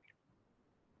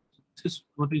 This is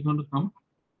what is going to come.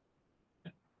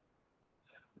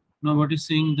 Now what is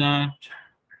saying that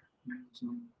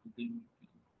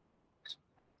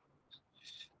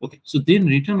okay, so then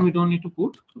return we don't need to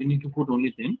put, we need to put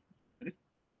only then. Correct?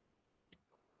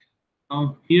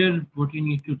 Now here what you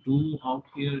need to do out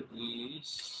here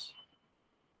is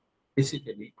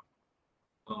basically,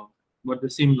 but the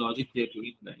same logic here to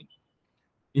it, like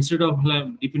instead of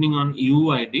depending on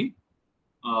UID,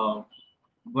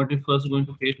 what we're first going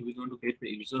to create, we're going to create the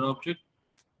user object,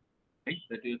 right?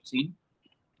 That you have seen.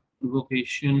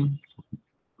 Invocation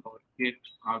or get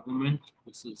argument.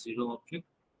 This is 0 object,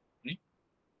 right?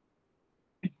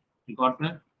 You got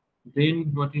that?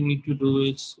 Then what you need to do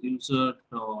is user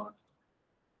dot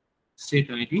set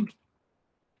ID.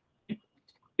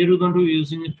 Here we're going to be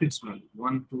using a fixed value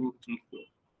 1, 2, 3, 4.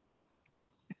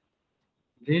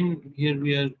 Then here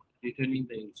we are returning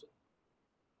the user.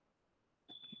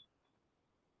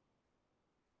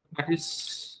 That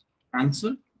is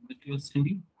answer that you are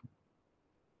sending.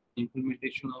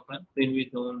 Implementation of that. Then we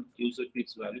don't use a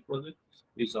fixed value for it.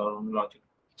 Use our own logic.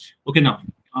 Okay, now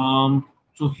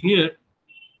so here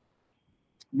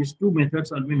these two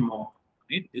methods are being mocked.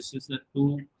 Right? This is the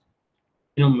two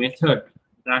method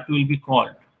that will be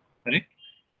called. Correct.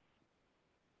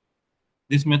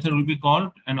 This method will be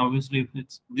called, and obviously if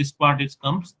it's this part it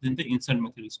comes, then the insert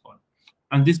method is called.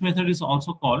 And this method is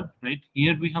also called, right?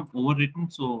 Here we have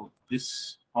overwritten, so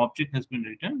this object has been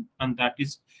written, and that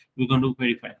is we're going to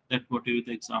verify that whatever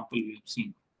the example we have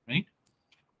seen, right?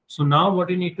 So now what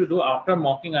you need to do after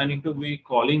mocking, I need to be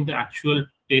calling the actual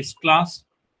test class,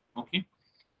 okay?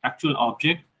 Actual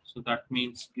object. So that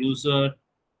means user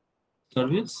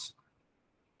service.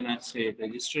 And I say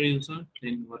register user,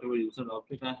 then whatever user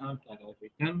object I have, that I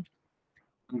return.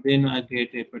 And then I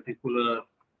get a particular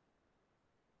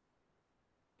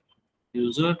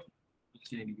user,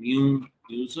 say new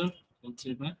user, let's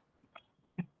say that.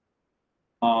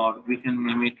 Or we can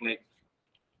name it like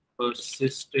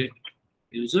persisted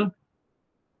user.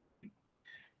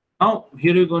 Now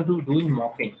here we're going to do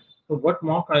mocking. So what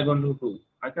mock I'm going to do?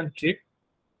 I can check,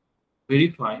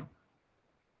 verify.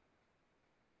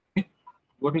 Okay.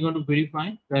 What we're going to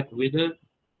verify that whether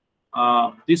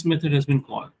this method has been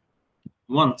called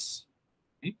once.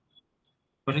 Okay.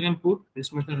 But I can put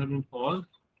this method has been called,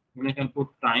 and I can put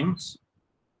times,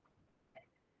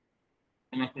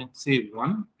 and I can say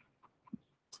 1.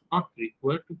 It's not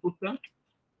required to put that,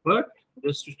 but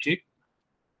just to check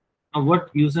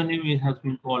what username it has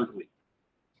been called with.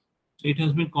 So it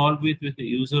has been called with the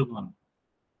user 1.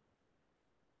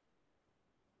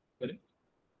 Correct.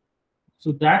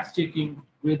 So that's checking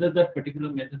whether that particular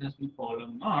method has been called or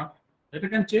not. That I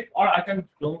can check, or I can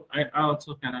don't. I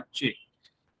also cannot check.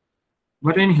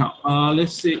 But anyhow,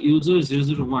 let's say user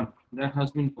 001 that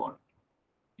has been called.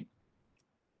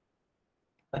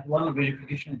 That one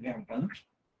verification we have done.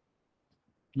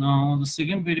 Now the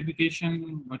second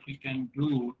verification, what we can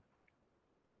do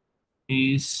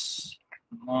is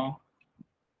mock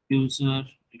user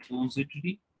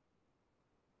repository,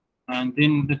 and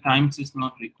then the times is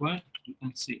not required. You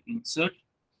can say insert,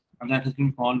 and that has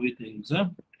been called with the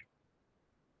user.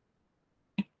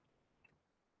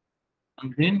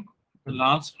 And then the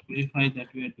last verify that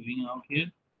we are doing out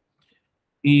here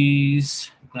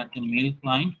is that the mail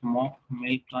client, mock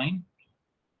mail client,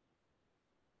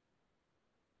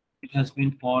 it has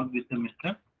been called with the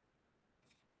method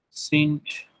send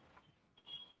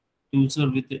user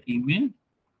with the email.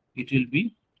 It will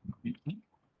be with the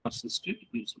persisted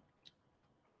user.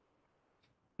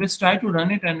 Let's try to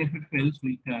run it, and if it fails,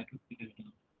 we try to figure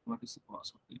out what is the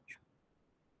cause of the issue.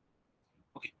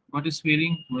 Okay, what is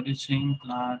failing? What is saying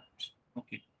that?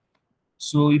 Okay,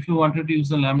 so if you wanted to use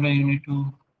the lambda, you need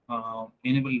to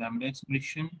enable lambda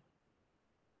expression.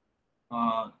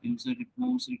 User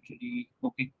repository.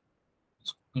 Okay,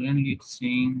 so currently it's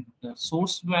saying the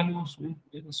source value. So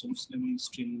the source level is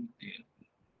still there.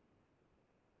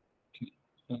 Okay,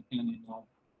 so I can now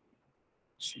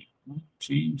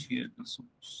change here the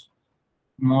source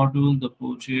module, the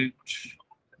project.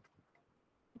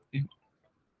 Okay,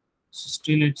 so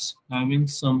still it's having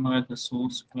somewhere the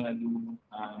source value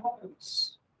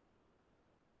as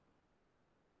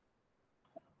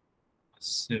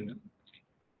 7.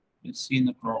 Let's see in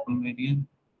the problem area.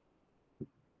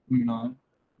 No.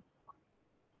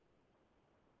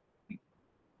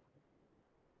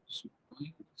 So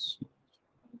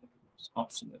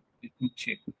obsolete. Let me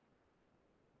check.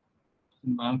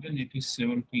 Marvin, it is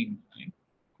 17, right?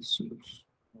 Source.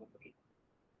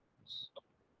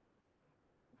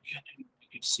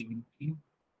 It's 17.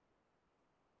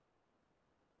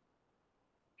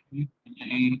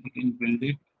 I can build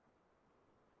it.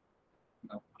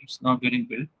 No, it's not getting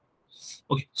built.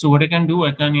 Okay, so what I can do,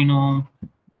 I can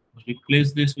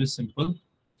replace this with simple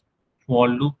for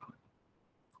loop.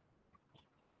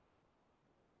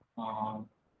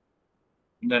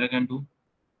 That I can do.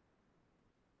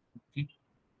 Okay.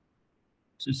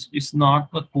 So it's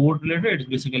not the code related, it's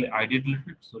basically ID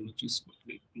related. So let's just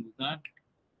quickly do that.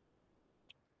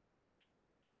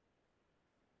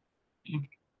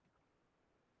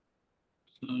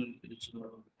 So it's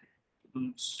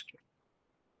tools.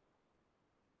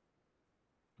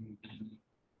 And then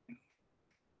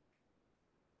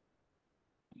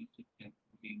it can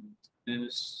be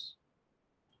this.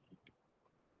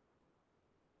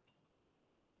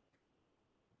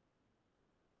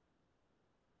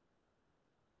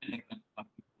 And I can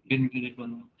copy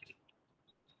variable.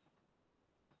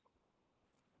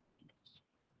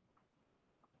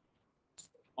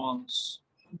 Fonts.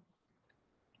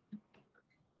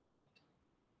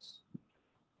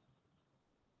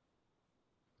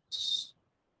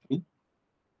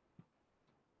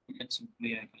 And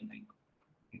simply I can like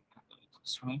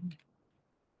this one.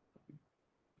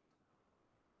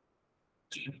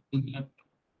 That.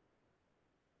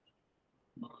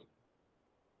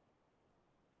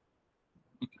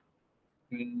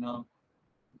 Now,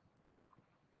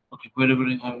 okay, wherever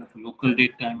I have local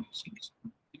date time,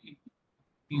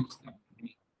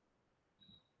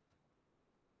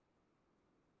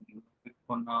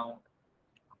 for now.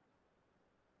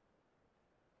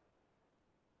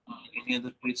 Any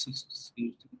other places?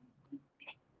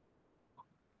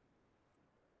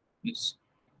 Yes.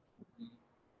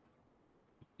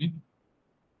 Okay.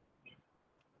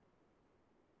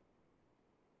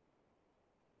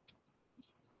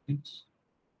 It's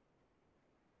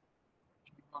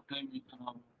what time we can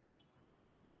have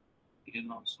here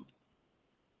also.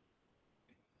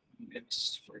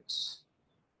 Let's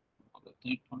all the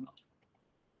thing for now.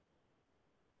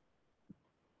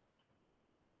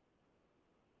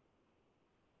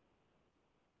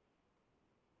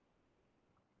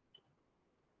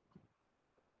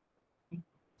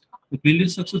 The build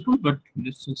is successful, but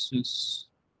this is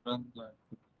run the.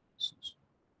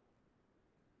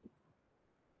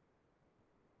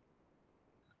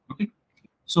 Okay,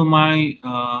 so my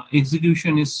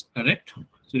execution is correct,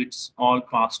 so it's all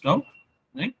passed out,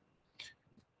 right?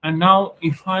 And now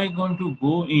if I going to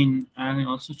go in and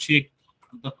also check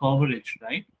the coverage,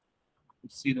 right?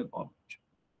 Let's see the coverage.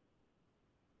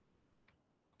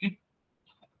 Okay,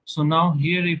 so now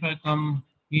here if I come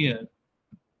here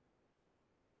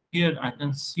I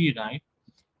can see, right,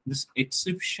 this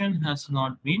exception has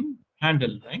not been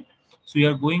handled, right? So we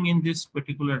are going in this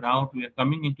particular route, we are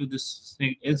coming into this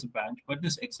say S branch, but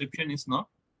this exception is not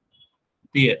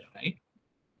there, right?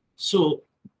 So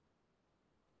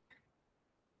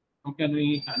how can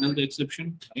we handle the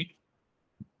exception, right?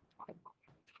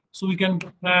 So we can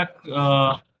go back to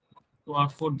our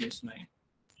code base, right?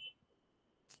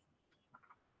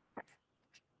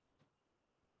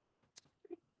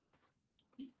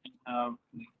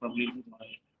 Probably my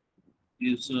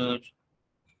user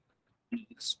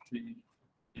history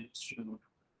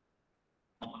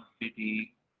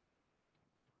already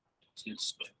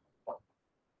exists.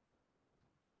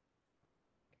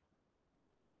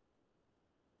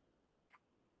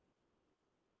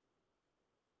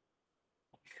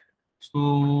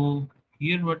 So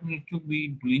here what we need to be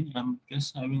doing, I'm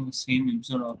just having the same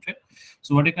user object.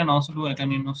 So what I can also do, I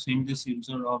can send this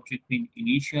user object in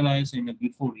initialize in a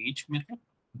before each method.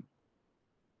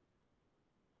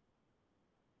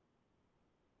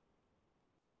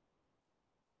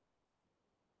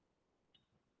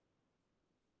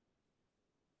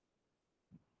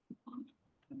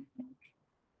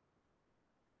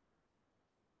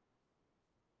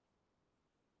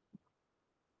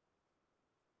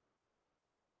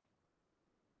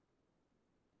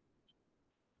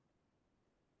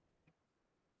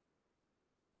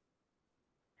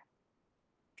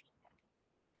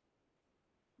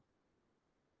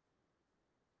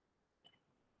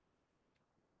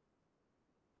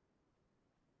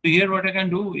 So here what I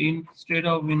can do, instead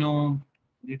of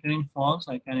returning false,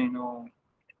 I can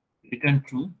return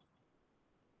true.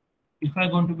 If I'm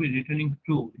going to be returning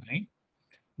true, right?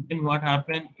 Then what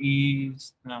happen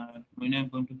is that when I'm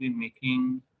going to be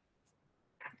making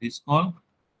this call,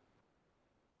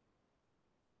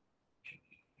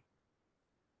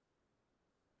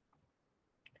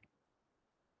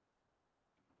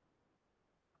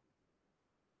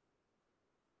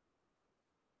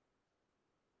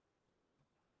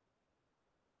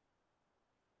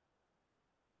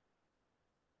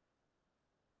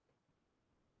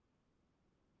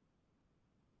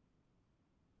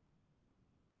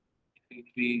 it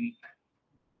will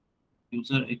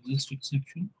user exist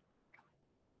exception.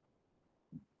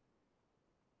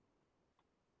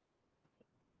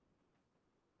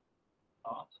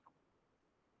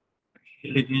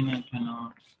 Here again, I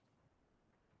cannot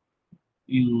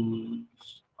use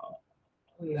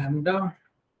lambda.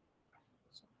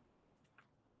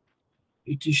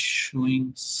 it is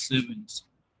showing 7.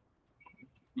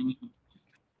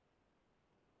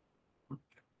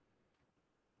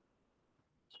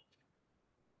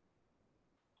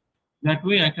 That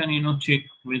way I can check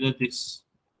whether this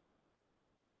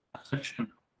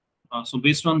assertion. So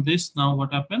based on this, now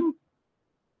what happened?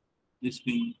 This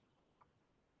being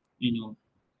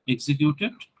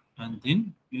executed, and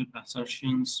then your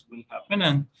assertions will happen,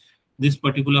 and this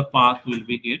particular path will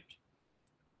be get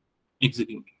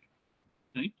executed,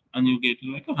 right? And you get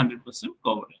like 100%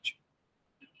 coverage.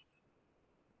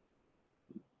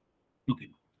 Okay.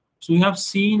 So we have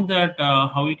seen that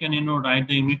how we can write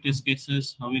the unit test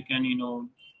cases, how we can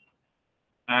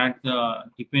add the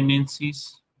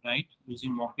dependencies, right,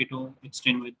 using Mockito,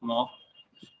 extend with mock,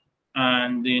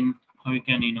 and then how we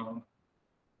can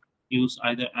use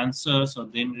either answers or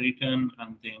then return,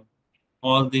 and then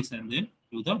all this, and then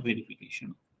do the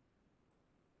verification.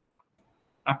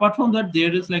 Apart from that,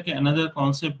 there is like another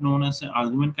concept known as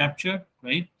argument capture,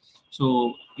 right?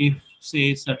 So if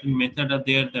say certain method are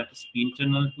there that is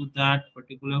internal to that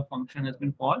particular function has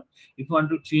been called, if you want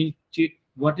to check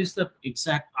what is the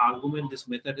exact argument this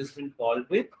method has been called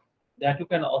with, that you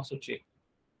can also check.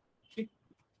 Okay.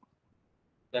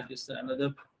 That is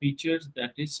another features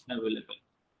that is available.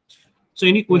 So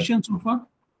any questions so far?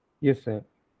 Yes, sir.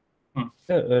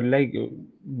 Sir, like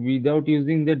without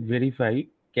using that verify,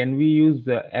 can we use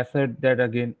assert that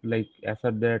again? Like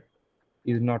assert that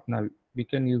is not null. We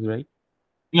can use, right?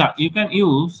 Yeah, you can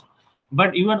use,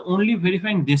 but you are only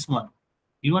verifying this one.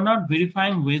 You are not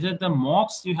verifying whether the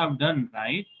mocks you have done,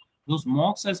 right? Those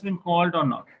mocks has been called or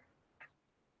not,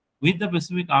 with the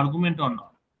specific argument or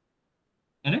not.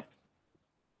 Correct?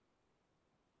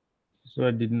 So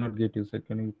I did not get you, sir.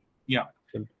 Can you? Yeah.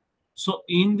 tell? So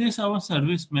in this our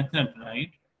service method,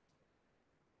 right?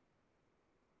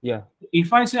 Yeah.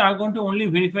 If I say I'm going to only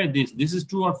verify this is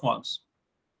true or false,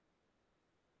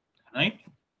 right?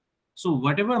 So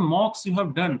whatever mocks you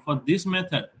have done for this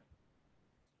method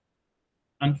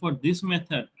and for this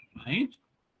method, right?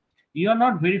 You are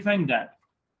not verifying that.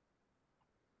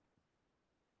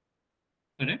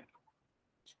 Correct?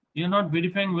 You are not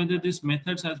verifying whether this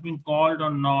method has been called or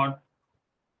not,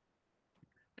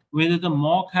 whether the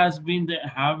mock has been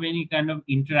have any kind of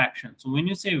interaction. So when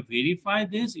you say verify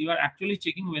this, you are actually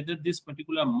checking whether this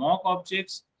particular mock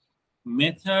objects,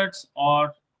 methods,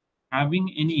 or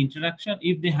having any interaction.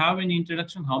 If they have any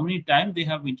interaction, how many times they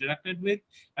have interacted with,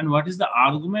 and what is the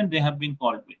argument they have been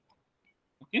called with.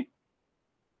 Okay.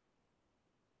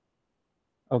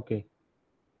 Okay.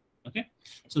 Okay.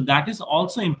 So that is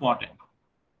also important,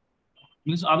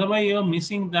 because otherwise you are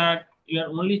missing that. You are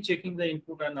only checking the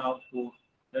input and output.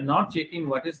 You're not checking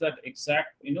what is that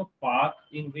exact path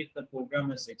in which the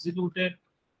program is executed,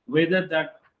 whether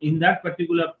that in that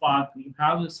particular path you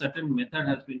have a certain method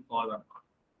has been called or not.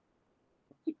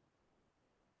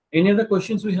 Any other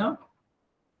questions we have?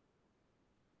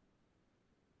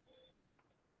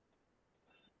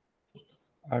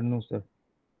 No, sir.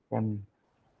 From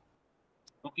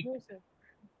Okay. No, sir.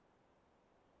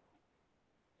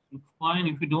 Fine.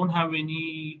 If you don't have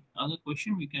any other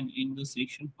question, we can end the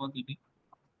section for the day.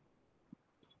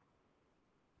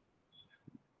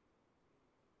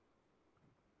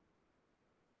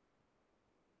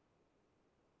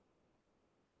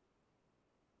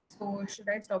 So should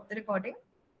I stop the recording?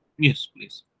 Yes,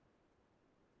 please.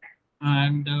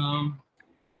 And